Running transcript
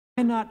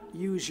Why not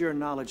use your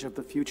knowledge of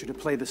the future to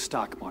play the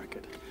stock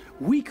market?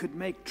 We could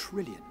make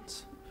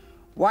trillions.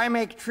 Why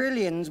make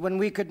trillions when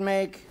we could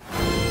make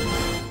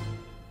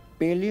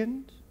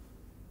billions?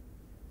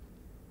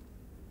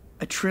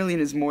 A trillion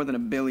is more than a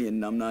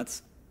billion,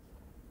 numbnuts.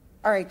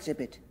 All right,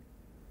 zip it.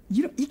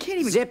 You can't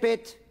even... Zip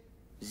it.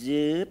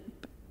 Zip.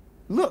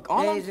 Look,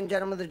 Ladies and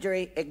gentlemen of the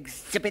jury,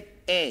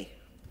 Exhibit A.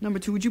 Number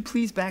two, would you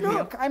please back me up?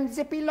 Look, I'm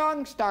Zippy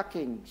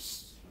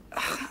Longstockings.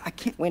 I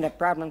can't... When a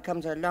problem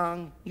comes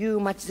along, you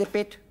must zip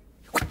it.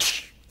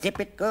 Zip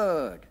it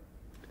good.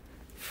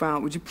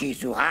 Frown, would you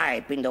please...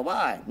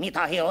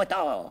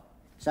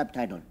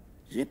 Subtitle,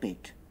 zip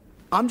it.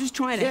 I'm just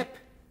trying to... Zip.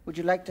 Would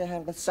you like to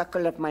have the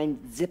suckle of my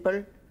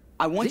zipper?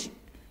 I want you...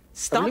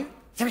 Stop.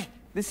 Zip.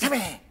 This is...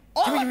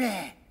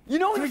 You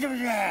know...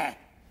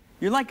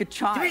 You're like a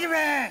child.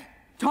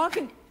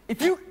 Talking...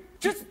 If you...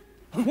 Just...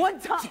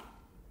 One time...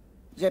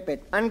 Zip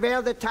it.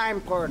 Unveil the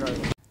time portal.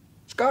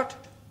 Scott,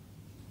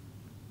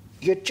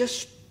 you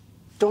just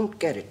don't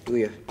get it, do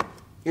you?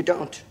 You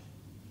don't.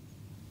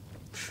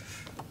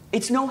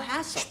 It's no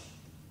hassle.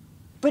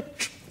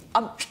 But...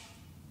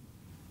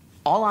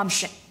 all I'm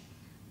saying...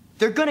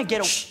 They're gonna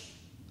get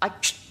a...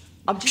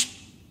 I'm just...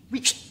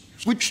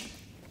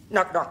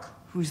 Knock,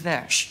 knock. Who's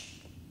there?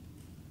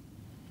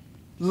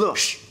 Look.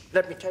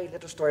 Let me tell you a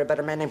little story about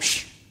a man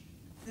named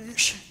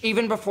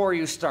Even before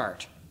you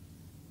start,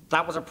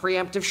 that was a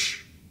preemptive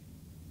shh.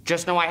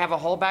 Just know I have a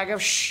whole bag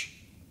of shh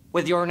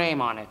with your name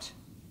on it.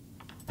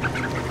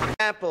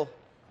 Apple.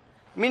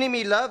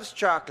 Minnie-Me loves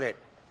chocolate.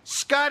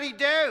 Scotty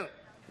don't.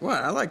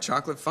 What? I like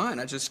chocolate fine.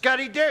 I just...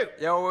 Scotty don't.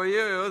 Yeah, well,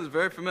 yeah, this is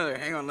very familiar.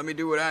 Hang on, let me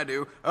do what I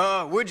do.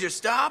 Would you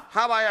stop?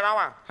 How about you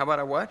doing? How about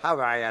a what? How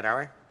about you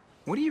doing?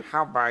 What do you...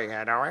 How about you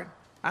doing?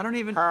 I don't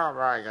even... How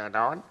about you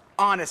doing?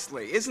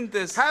 Honestly, isn't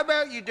this... How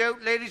about you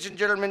don't, ladies and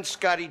gentlemen,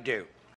 Scotty do?